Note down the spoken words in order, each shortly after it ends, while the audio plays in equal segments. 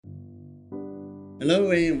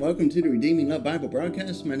Hello and welcome to the Redeeming Love Bible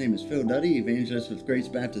broadcast. My name is Phil Duddy, evangelist with Grace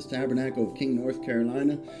Baptist Tabernacle of King, North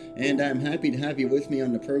Carolina, and I'm happy to have you with me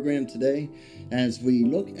on the program today as we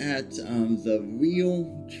look at the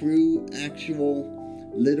real, true,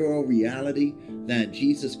 actual, literal reality that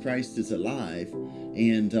Jesus Christ is alive,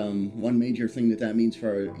 and one major thing that means for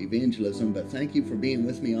our evangelism. But thank you for being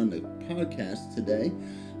with me on the podcast today.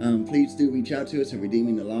 Please do reach out to us at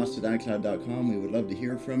redeemingthelost@icloud.com. We would love to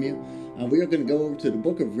hear from you. We are going to go over to the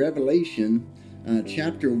book of Revelation,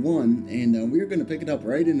 chapter 1, and we're going to pick it up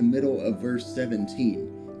right in the middle of verse 17.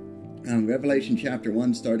 Revelation chapter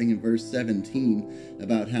 1, starting in verse 17,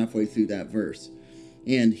 about halfway through that verse.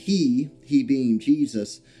 And he being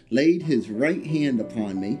Jesus, laid his right hand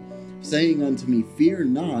upon me, saying unto me, Fear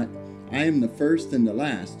not, I am the first and the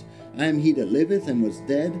last. I am he that liveth and was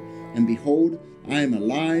dead, and behold, I am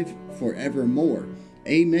alive forevermore.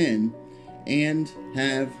 Amen. And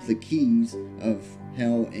have the keys of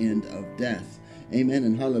hell and of death. Amen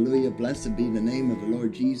and hallelujah. Blessed be the name of the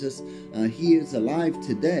Lord Jesus. He is alive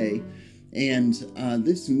today, and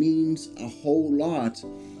this means a whole lot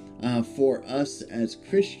for us as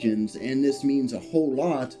Christians, and this means a whole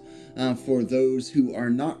lot for those who are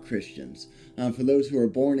not Christians, for those who are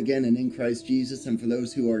born again and in Christ Jesus, and for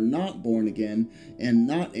those who are not born again and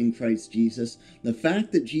not in Christ Jesus. The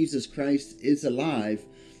fact that Jesus Christ is alive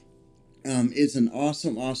is an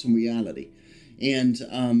awesome reality, and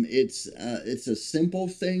it's a simple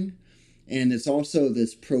thing, and it's also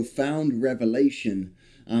this profound revelation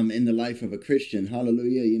in the life of a Christian.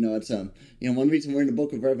 Hallelujah! It's one reason we're in the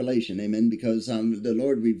book of Revelation, amen, because the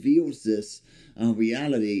Lord reveals this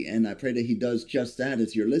reality, and I pray that He does just that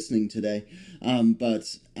as you're listening today.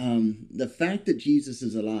 But the fact that Jesus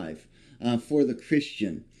is alive for the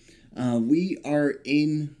Christian. We are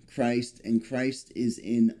in Christ, and Christ is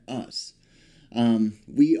in us.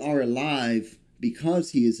 We are alive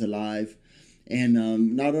because He is alive, and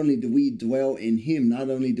not only do we dwell in Him, not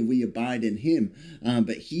only do we abide in Him,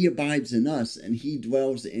 but He abides in us, and He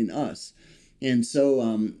dwells in us. And so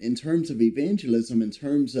in terms of evangelism, in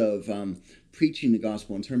terms of preaching the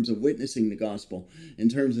gospel, in terms of witnessing the gospel, in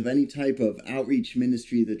terms of any type of outreach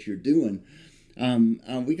ministry that you're doing,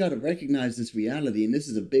 we got to recognize this reality, and this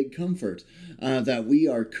is a big comfort, that we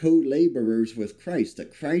are co-laborers with Christ,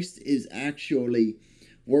 that Christ is actually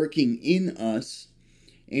working in us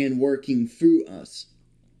and working through us.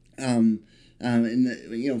 And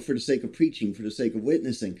for the sake of preaching, for the sake of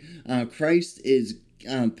witnessing, Christ is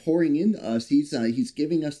pouring into us. He's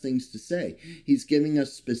giving us things to say. He's giving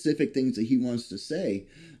us specific things that He wants to say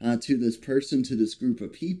to this person, to this group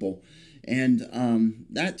of people. And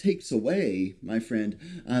that takes away, my friend,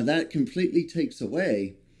 that completely takes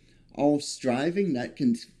away all striving. That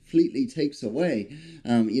completely takes away,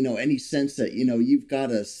 any sense that, you've got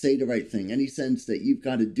to say the right thing, any sense that you've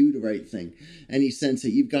got to do the right thing, any sense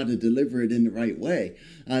that you've got to deliver it in the right way.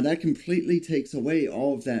 That completely takes away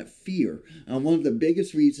all of that fear. One of the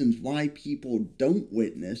biggest reasons why people don't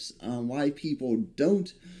witness, why people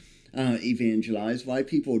don't evangelize, why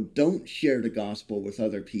people don't share the gospel with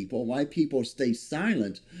other people, why people stay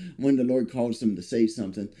silent when the Lord calls them to say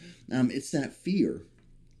something, it's that fear.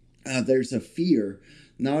 There's a fear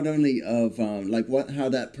not only of how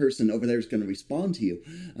that person over there is going to respond to you,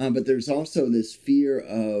 but there's also this fear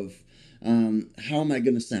of how am I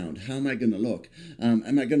going to sound? How am I going to look?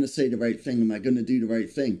 Am I going to say the right thing? Am I going to do the right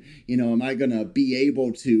thing? Am I going to be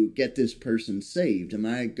able to get this person saved? Am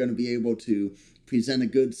I going to be able to present a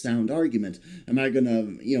good sound argument? Am I going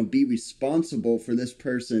to, be responsible for this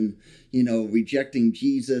person, rejecting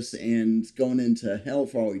Jesus and going into hell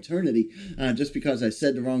for all eternity, just because I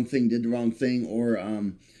said the wrong thing, did the wrong thing, or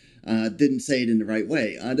didn't say it in the right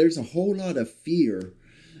way? There's a whole lot of fear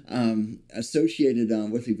associated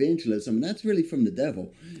with evangelism, and that's really from the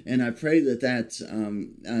devil. And I pray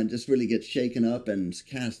that just really gets shaken up and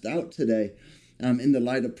cast out today in the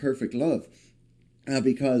light of perfect love.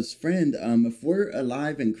 Because, friend, if we're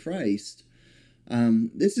alive in Christ,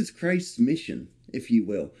 this is Christ's mission, if you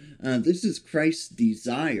will. This is Christ's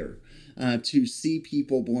desire to see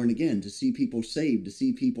people born again, to see people saved, to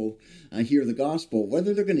see people hear the gospel,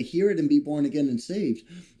 whether they're going to hear it and be born again and saved,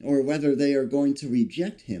 or whether they are going to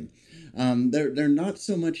reject Him. They're not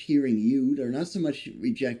so much hearing you, they're not so much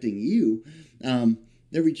rejecting you,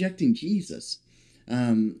 they're rejecting Jesus.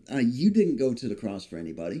 You didn't go to the cross for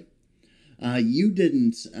anybody. You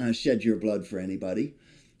didn't shed your blood for anybody.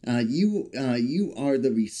 You are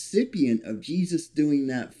the recipient of Jesus doing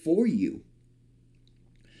that for you.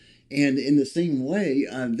 And in the same way,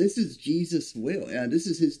 this is Jesus' will. This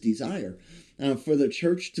is His desire. for the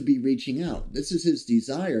church to be reaching out. This is his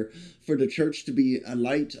desire, for the church to be a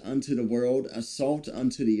light unto the world, a salt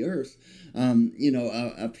unto the earth,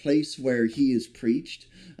 a place where he is preached,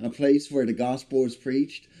 a place where the gospel is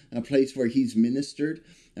preached, a place where he's ministered,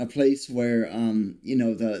 a place where,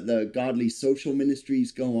 the godly social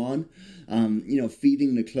ministries go on,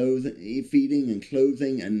 feeding and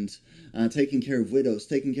clothing and taking care of widows,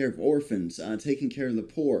 taking care of orphans, taking care of the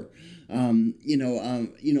poor,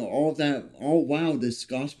 all of that, all while this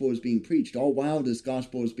gospel is being preached, all while this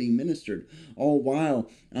gospel is being ministered, all while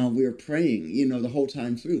we're praying, the whole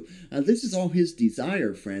time through. This is all his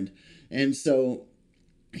desire, friend. And so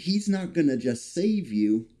he's not going to just save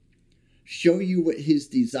you, show you what his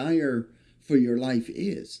desire for your life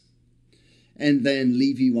is, and then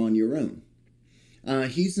leave you on your own.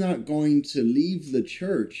 He's not going to leave the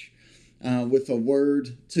church with a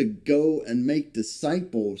word to go and make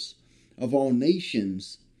disciples of all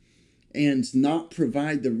nations and not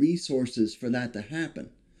provide the resources for that to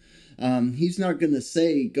happen. He's not going to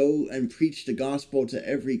say, go and preach the gospel to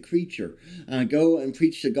every creature. Go and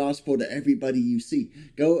preach the gospel to everybody you see.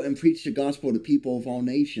 Go and preach the gospel to people of all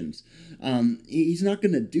nations. He's not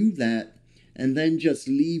going to do that and then just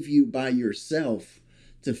leave you by yourself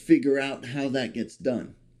to figure out how that gets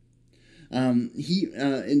done.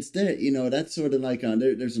 Instead, that's sort of like,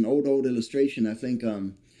 there's an old illustration. I think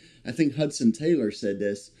Hudson Taylor said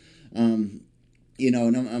this, and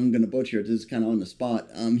I'm going to butcher it. This is kind of on the spot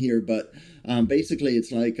here, but basically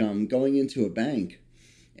it's like going into a bank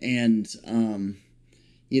and,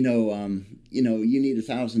 you need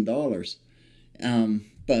 $1,000,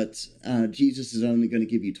 but Jesus is only going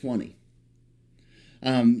to give you 20.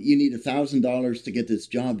 You need $1,000 to get this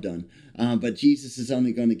job done, but Jesus is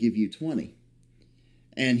only going to give you 20,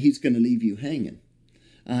 and he's going to leave you hanging.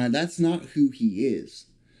 That's not who he is,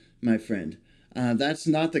 my friend. That's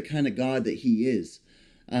not the kind of God that he is.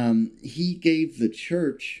 He gave the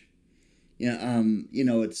church,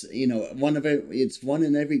 it's one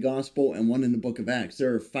in every gospel and one in the book of Acts.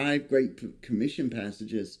 There are 5 great commission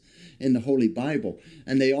passages in the Holy Bible,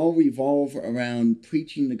 and they all revolve around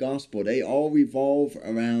preaching the gospel. They all revolve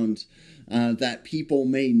around that people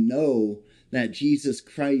may know that Jesus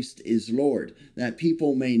Christ is Lord, that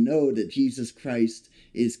people may know that Jesus Christ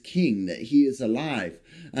is King, that he is alive,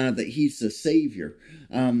 that he's the Savior.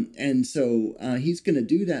 And so he's going to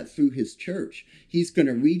do that through his church. He's going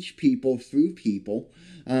to reach people through people.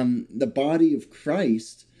 The body of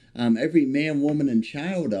Christ, every man, woman, and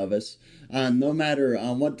child of us, no matter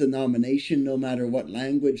what denomination, no matter what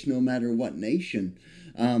language, no matter what nation,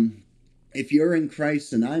 if you're in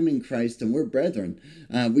Christ and I'm in Christ and we're brethren,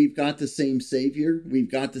 we've got the same Savior, we've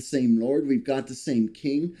got the same Lord, we've got the same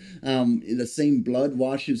King, the same blood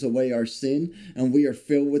washes away our sin, and we are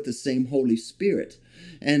filled with the same Holy Spirit.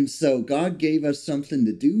 And so God gave us something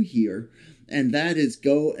to do here, and that is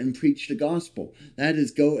go and preach the gospel. That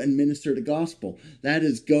is go and minister the gospel. That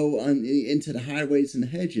is go into the highways and the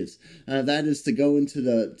hedges. That is to go into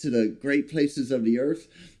the great places of the earth,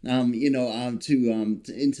 into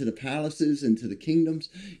the palaces, into the kingdoms,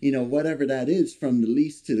 whatever that is, from the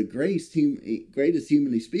least to the greatest,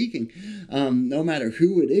 humanly speaking. No matter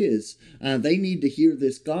who it is, they need to hear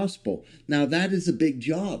this gospel. Now that is a big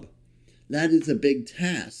job. That is a big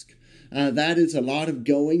task. That is a lot of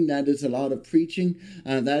going. That is a lot of preaching.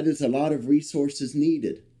 That is a lot of resources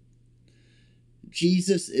needed.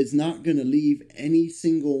 Jesus is not going to leave any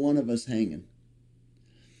single one of us hanging.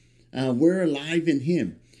 We're alive in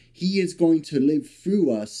him. He is going to live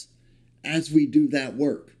through us as we do that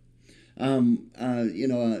work.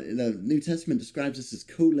 The New Testament describes us as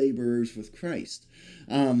co-laborers with Christ.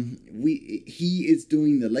 He is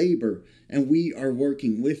doing the labor, and we are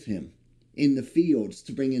working with him in the fields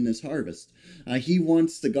to bring in this harvest. He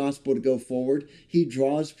wants the gospel to go forward. He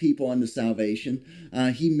draws people unto salvation.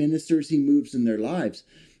 He ministers, he moves in their lives.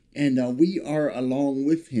 And we are along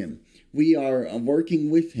with him. We are working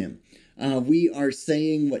with him. We are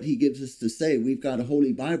saying what he gives us to say. We've got a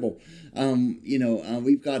Holy Bible.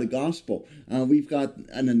 We've got a gospel. We've got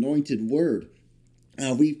an anointed word.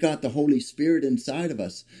 We've got the Holy Spirit inside of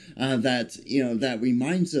us that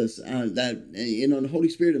reminds us that the Holy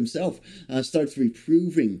Spirit himself starts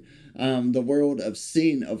reproving the world of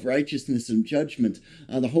sin, of righteousness, and judgment.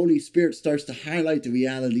 The Holy Spirit starts to highlight the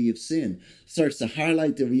reality of sin, starts to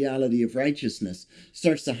highlight the reality of righteousness,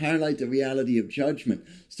 starts to highlight the reality of judgment,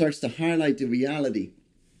 starts to highlight the reality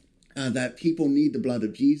that people need the blood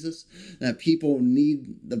of Jesus, that people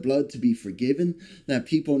need the blood to be forgiven, that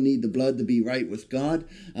people need the blood to be right with God,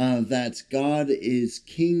 that God is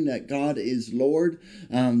King, that God is Lord,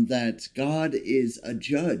 that God is a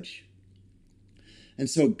judge. And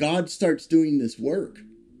so God starts doing this work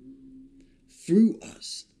through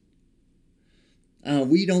us.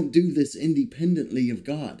 We don't do this independently of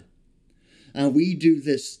God. We do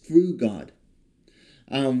this through God.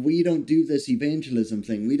 We don't do this evangelism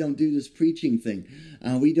thing. We don't do this preaching thing.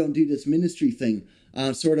 We don't do this ministry thing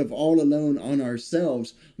sort of all alone on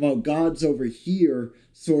ourselves while God's over here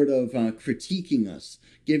sort of critiquing us,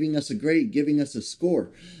 giving us a grade, giving us a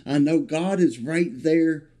score. No, God is right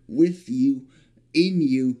there with you, in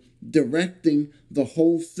you, directing the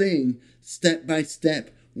whole thing step by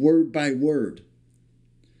step, word by word.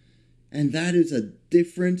 And that is a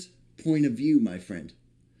different point of view, my friend.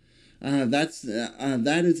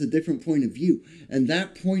 That is a different point of view. And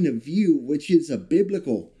that point of view, which is a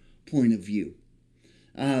biblical point of view.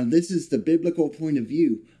 This is the biblical point of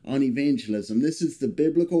view on evangelism. This is the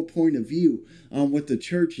biblical point of view on what the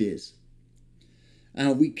church is.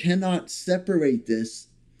 We cannot separate this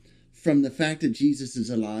from the fact that Jesus is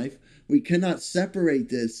alive. We cannot separate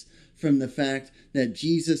this from the fact that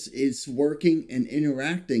Jesus is working and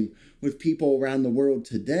interacting with people around the world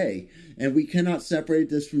today. And we cannot separate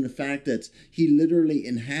this from the fact that he literally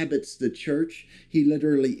inhabits the church. He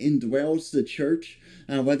literally indwells the church.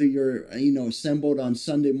 Whether you're, assembled on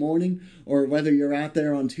Sunday morning or whether you're out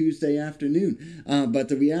there on Tuesday afternoon. But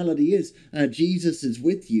the reality is, Jesus is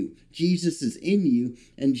with you. Jesus is in you,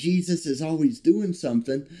 and Jesus is always doing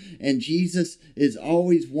something, and Jesus is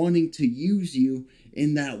always wanting to use you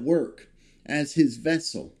in that work as his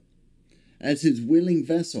vessel, as his willing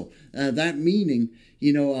vessel. That meaning,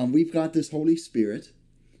 we've got this Holy Spirit,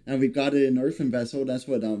 and we've got it in an earthen vessel. That's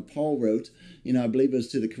what Paul wrote. I believe it was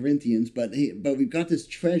to the Corinthians. But we've got this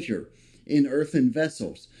treasure in earthen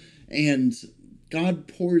vessels. And God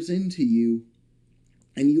pours into you,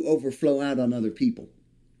 and you overflow out on other people.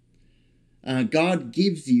 God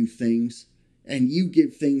gives you things, and you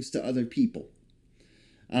give things to other people.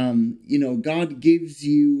 God gives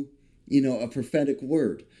you, a prophetic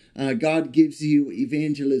word. God gives you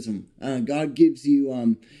evangelism. God gives you,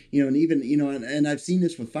 and even, and I've seen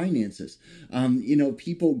this with finances.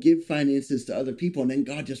 People give finances to other people, and then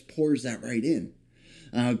God just pours that right in.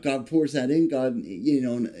 God pours that in. God,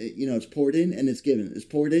 it's poured in and it's given. It's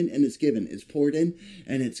poured in and it's given. It's poured in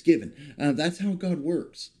and it's given. That's how God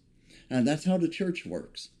works. That's how the church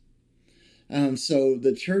works. So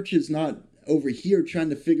the church is not over here trying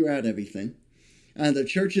to figure out everything. The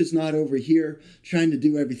church is not over here trying to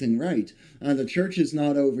do everything right. The church is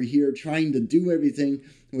not over here trying to do everything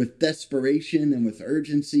with desperation and with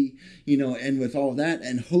urgency, and with all that,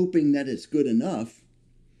 and hoping that it's good enough.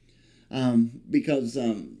 Because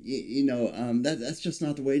that's just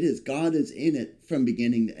not the way it is. God is in it from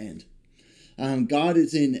beginning to end. God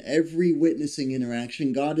is in every witnessing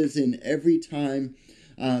interaction. God is in every time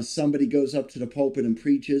somebody goes up to the pulpit and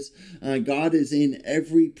preaches. God is in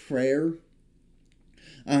every prayer.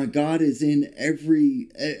 God is in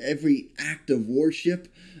every act of worship,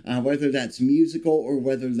 whether that's musical or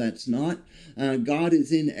whether that's not. God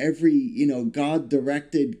is in every,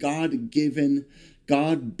 God-directed, God-given,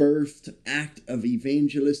 God-birthed act of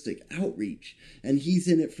evangelistic outreach. And he's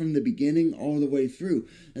in it from the beginning all the way through.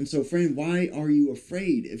 And so, friend, why are you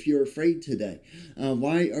afraid if you're afraid today?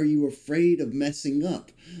 Why are you afraid of messing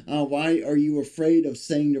up? Why are you afraid of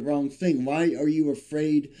saying the wrong thing? Why are you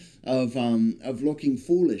afraid of looking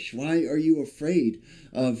foolish? Why are you afraid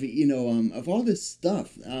of, of all this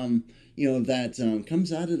stuff? That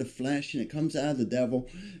comes out of the flesh and it comes out of the devil,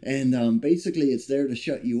 and basically it's there to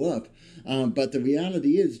shut you up. But the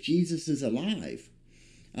reality is Jesus is alive.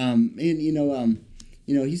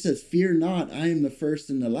 He says, "Fear not, I am the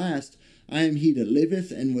first and the last. I am he that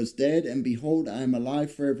liveth and was dead, and behold, I am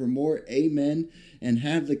alive forevermore. Amen. And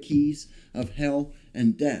have the keys of hell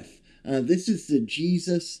and death." This is the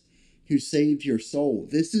Jesus who saved your soul.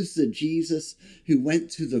 This is the Jesus who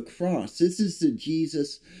went to the cross. This is the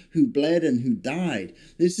Jesus who bled and who died.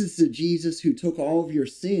 This is the Jesus who took all of your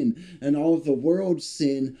sin and all of the world's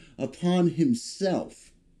sin upon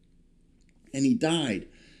himself. And he died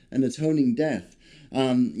an atoning death.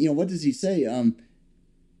 What does he say?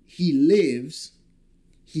 He lives,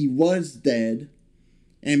 he was dead,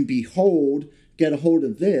 and behold, get a hold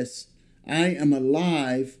of this, I am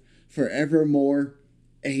alive forevermore.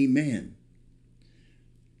 Amen.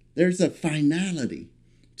 There's a finality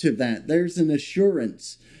to that. There's an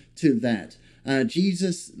assurance to that.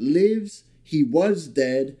 Jesus lives. He was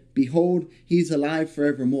dead. Behold, he's alive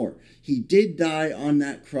forevermore. He did die on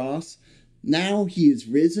that cross. Now he is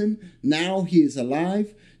risen. Now he is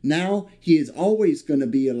alive. Now he is always going to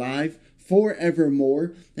be alive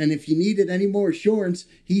forevermore. And if you needed any more assurance,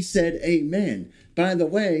 he said amen. By the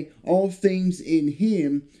way, all things in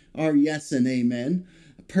him are yes and amen.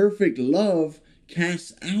 Perfect love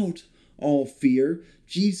casts out all fear.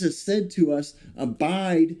 Jesus said to us,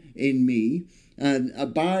 abide in me.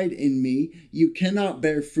 Abide in me. You cannot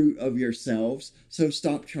bear fruit of yourselves, so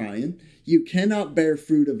stop trying. You cannot bear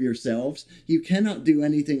fruit of yourselves. You cannot do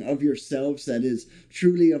anything of yourselves that is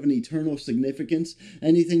truly of an eternal significance,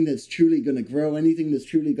 anything that's truly going to grow, anything that's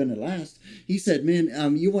truly going to last. He said,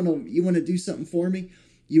 man, you want to do something for me?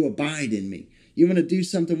 You abide in me. You want to do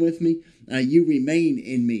something with me? You remain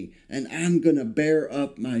in me, and I'm going to bear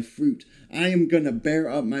up my fruit. I am going to bear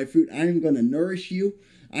up my fruit. I am going to nourish you.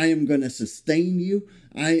 I am going to sustain you.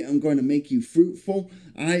 I am going to make you fruitful.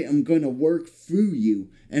 I am going to work through you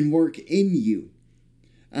and work in you.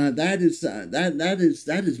 That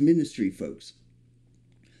is ministry, folks.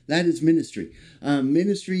 That is ministry.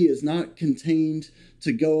 Ministry is not contained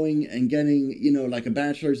to going and getting, like a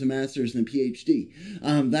bachelor's, a master's, and a PhD.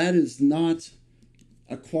 That is not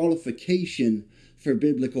a qualification for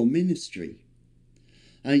biblical ministry.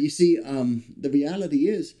 You see, the reality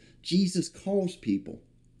is Jesus calls people.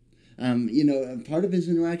 Part of his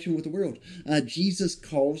interaction with the world. Jesus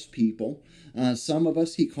calls people. Some of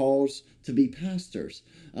us he calls to be pastors.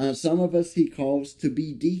 Some of us he calls to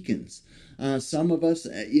be deacons. Some of us,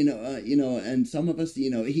 and some of us,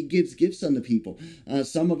 he gives gifts unto people.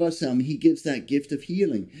 Some of us, he gives that gift of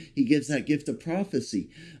healing. He gives that gift of prophecy.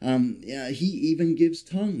 He even gives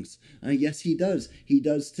tongues. Yes, he does. He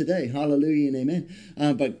does today. Hallelujah and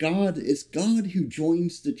amen. But God is God who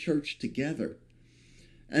joins the church together.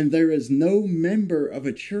 And there is no member of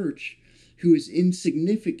a church who is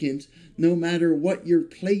insignificant, no matter what your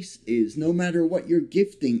place is, no matter what your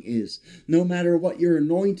gifting is, no matter what your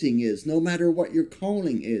anointing is, no matter what your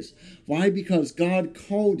calling is. Why? Because God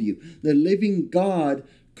called you. The living God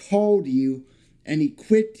called you and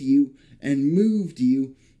equipped you and moved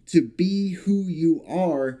you to be who you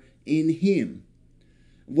are in him.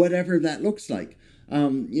 Whatever that looks like.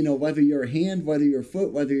 Whether you're a hand, whether you're a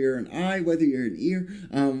foot, whether you're an eye, whether you're an ear,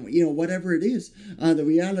 whatever it is. The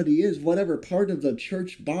reality is, whatever part of the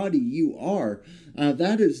church body you are,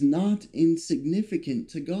 that is not insignificant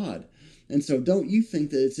to God. And so don't you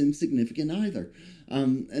think that it's insignificant either.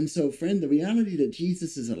 And so, friend, the reality that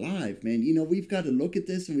Jesus is alive, man, we've got to look at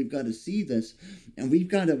this and we've got to see this and we've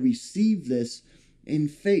got to receive this in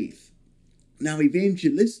faith. Now,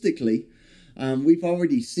 evangelistically, we've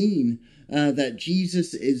already seen that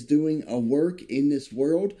Jesus is doing a work in this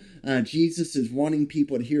world. Jesus is wanting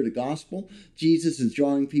people to hear the gospel. Jesus is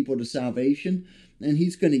drawing people to salvation. And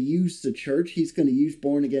he's going to use the church. He's going to use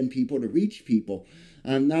born-again people to reach people.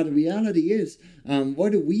 Now, the reality is,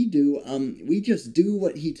 what do? We just do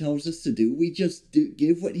what he tells us to do. We just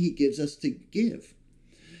give what he gives us to give.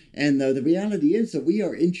 And the reality is that we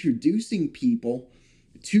are introducing people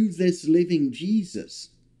to this living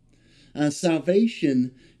Jesus.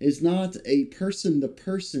 Salvation is not a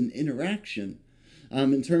person-to-person interaction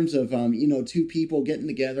in terms of, two people getting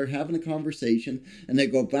together, having a conversation, and they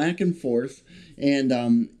go back and forth,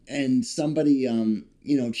 and somebody,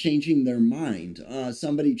 changing their mind,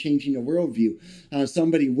 somebody changing a worldview,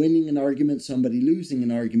 somebody winning an argument, somebody losing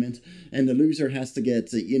an argument, and the loser has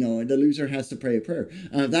to pray a prayer.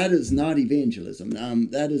 That is not evangelism.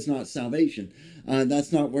 That is not salvation.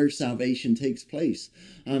 That's not where salvation takes place.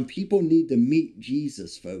 People need to meet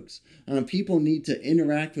Jesus, folks. People need to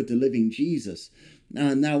interact with the living Jesus.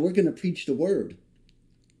 Now, we're going to preach the word,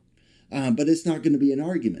 but it's not going to be an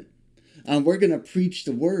argument. We're going to preach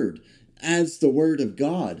the word as the word of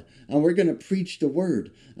God. And we're going to preach the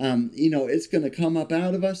word. It's going to come up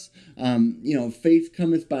out of us. Faith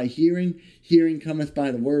cometh by hearing. Hearing cometh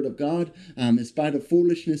by the word of God. It's by the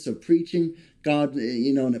foolishness of preaching. God,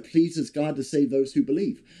 and it pleases God to save those who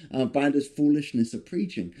believe by this foolishness of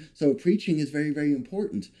preaching. So preaching is very, very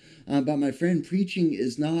important. But my friend, preaching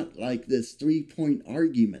is not like this 3-point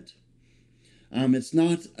argument. It's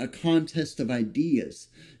not a contest of ideas.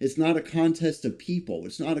 It's not a contest of people.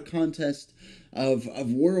 It's not a contest of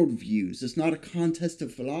worldviews. It's not a contest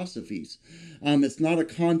of philosophies. It's not a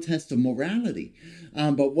contest of morality.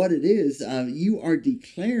 But what it is, you are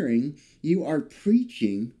declaring, you are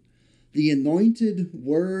preaching the anointed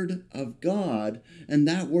word of God, and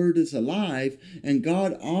that word is alive, and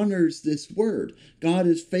God honors this word. God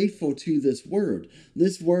is faithful to this word.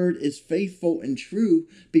 This word is faithful and true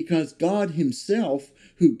because God himself,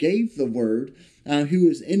 who gave the word, who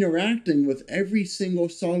is interacting with every single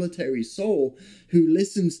solitary soul who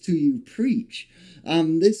listens to you preach,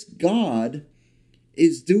 this God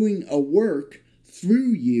is doing a work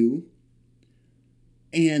through you,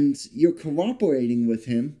 and you're cooperating with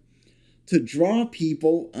him to draw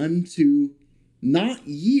people unto not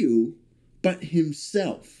you, but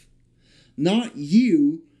himself. Not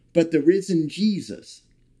you, but the risen Jesus.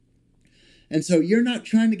 And so you're not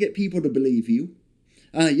trying to get people to believe you.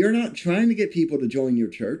 You're not trying to get people to join your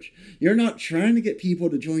church. You're not trying to get people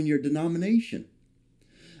to join your denomination.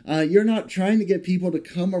 You're not trying to get people to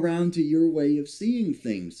come around to your way of seeing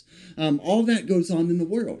things. All that goes on in the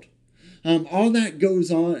world. All that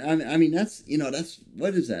goes on. I mean, that's,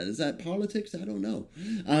 what is that? Is that politics? I don't know.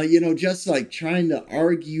 Just like trying to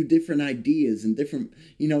argue different ideas and different,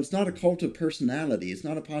 it's not a cult of personality. It's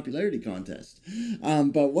not a popularity contest.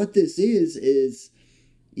 But what this is,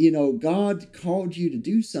 God called you to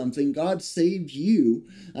do something. God saved you.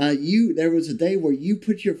 There was a day where you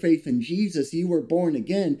put your faith in Jesus. You were born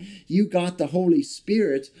again. You got the Holy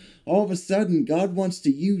Spirit. All of a sudden, God wants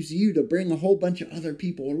to use you to bring a whole bunch of other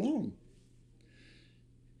people along.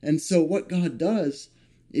 And so what God does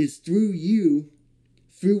is through you,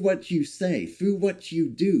 through what you say, through what you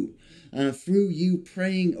do, through you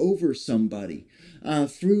praying over somebody,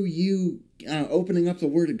 through you opening up the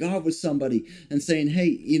Word of God with somebody and saying,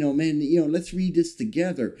 hey, let's read this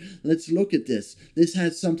together. Let's look at this. This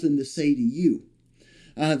has something to say to you.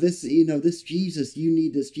 This Jesus, you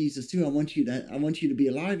need this Jesus too. I want you to be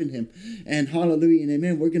alive in him. And hallelujah and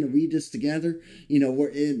amen. We're going to read this together.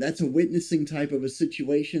 That's a witnessing type of a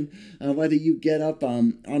situation. Whether you get up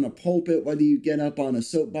on a pulpit, whether you get up on a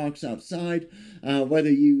soapbox outside,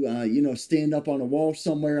 whether you stand up on a wall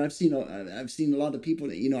somewhere. I've seen a lot of people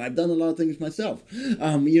that, I've done a lot of things myself.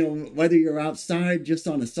 Whether you're outside just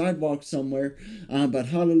on a sidewalk somewhere, but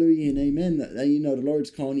hallelujah and amen. The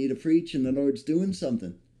Lord's calling you to preach and the Lord's doing something.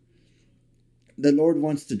 The Lord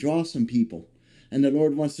wants to draw some people, and the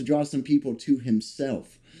Lord wants to draw some people to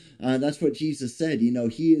himself. That's what Jesus said.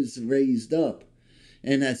 He is raised up.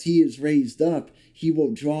 And as he is raised up, he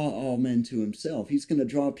will draw all men to himself. He's going to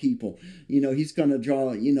draw people. He's going to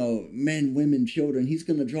draw, men, women, children. He's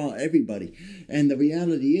going to draw everybody. And the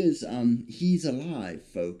reality is, he's alive,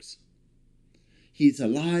 folks. He's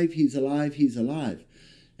alive, he's alive, he's alive.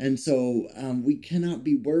 And so we cannot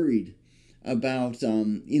be worried about,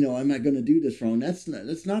 am I going to do this wrong? That's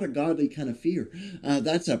not a godly kind of fear.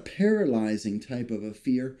 That's a paralyzing type of a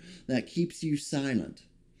fear that keeps you silent.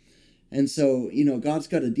 And so, God's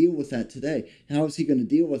got to deal with that today. How is he going to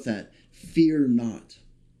deal with that? Fear not.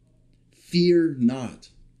 Fear not.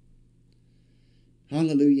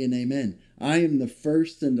 Hallelujah and amen. I am the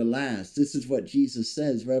first and the last. This is what Jesus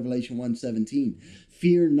says, Revelation 1:17.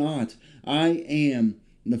 Fear not. I am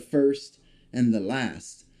the first and the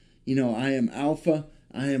last. I am Alpha.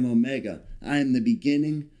 I am Omega. I am the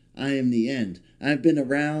beginning. I am the end. I've been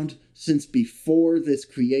around since before this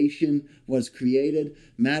creation was created.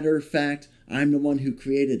 Matter of fact, I'm the one who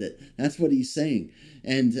created it. That's what he's saying.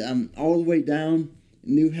 And all the way down,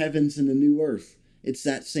 new heavens and a new earth. It's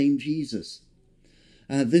that same Jesus.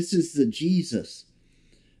 This is the Jesus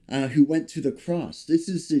who went to the cross. This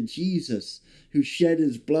is the Jesus who shed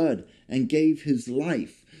his blood and gave his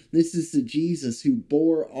life. This is the Jesus who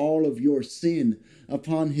bore all of your sin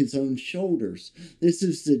upon his own shoulders. This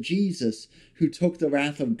is the Jesus who took the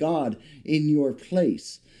wrath of God in your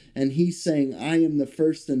place. And he's saying, I am the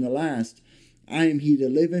first and the last. I am he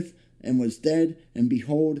that liveth and was dead, and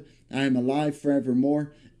behold, I am alive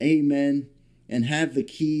forevermore. Amen. And have the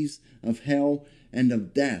keys of hell and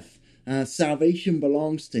of death. Salvation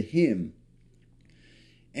belongs to him.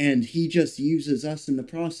 And he just uses us in the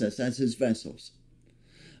process as his vessels.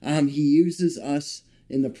 He uses us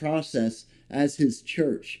in the process as his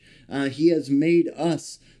church. He has made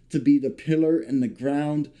us to be the pillar and the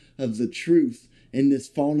ground of the truth in this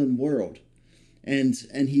fallen world. And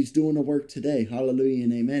he's doing a work today. Hallelujah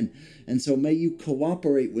and amen. And so may you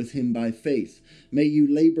cooperate with him by faith. May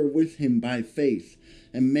you labor with him by faith.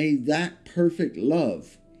 And may that perfect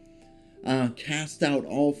love cast out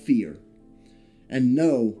all fear. And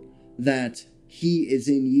know that he is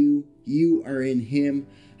in you. You are in him.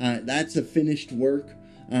 That's a finished work.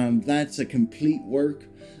 That's a complete work.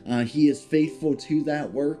 He is faithful to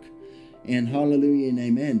that work. And hallelujah and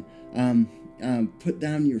amen. Put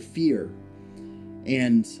down your fear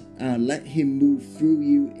and let him move through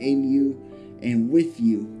you, in you, and with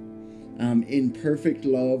you in perfect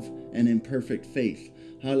love and in perfect faith.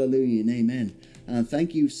 Hallelujah and amen.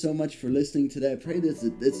 Thank you so much for listening today. I pray this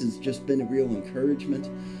has just been a real encouragement.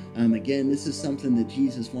 Again, this is something that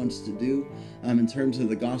Jesus wants to do in terms of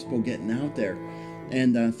the gospel getting out there.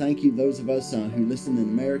 And thank you, those of us who listen in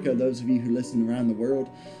America, those of you who listen around the world.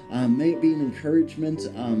 May it be an encouragement.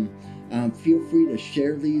 Feel free to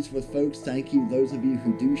share these with folks. Thank you, those of you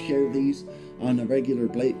who do share these on a regular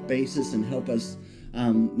basis and help us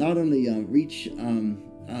not only reach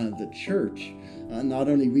the church not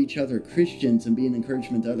only reach other Christians and be an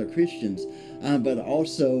encouragement to other Christians, but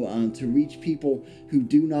also to reach people who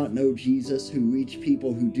do not know Jesus, who reach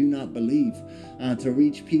people who do not believe, to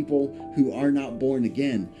reach people who are not born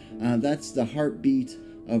again. That's the heartbeat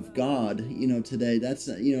of God, today. That's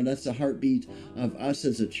the heartbeat of us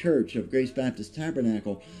as a church, of Grace Baptist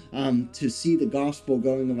Tabernacle, to see the gospel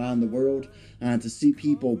going around the world, to see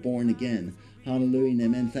people born again. Hallelujah and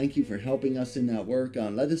amen. Thank you for helping us in that work.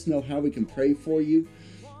 Let us know how we can pray for you.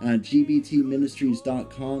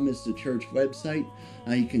 gbtministries.com is the church website.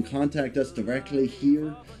 You can contact us directly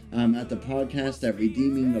here at the podcast at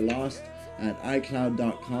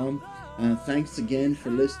redeemingthelost@icloud.com. Thanks again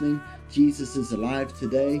for listening. Jesus is alive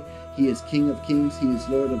today. He is King of Kings. He is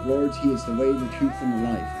Lord of Lords. He is the way, the truth, and the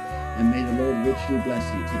life. And may the Lord richly bless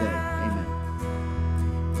you today. Amen.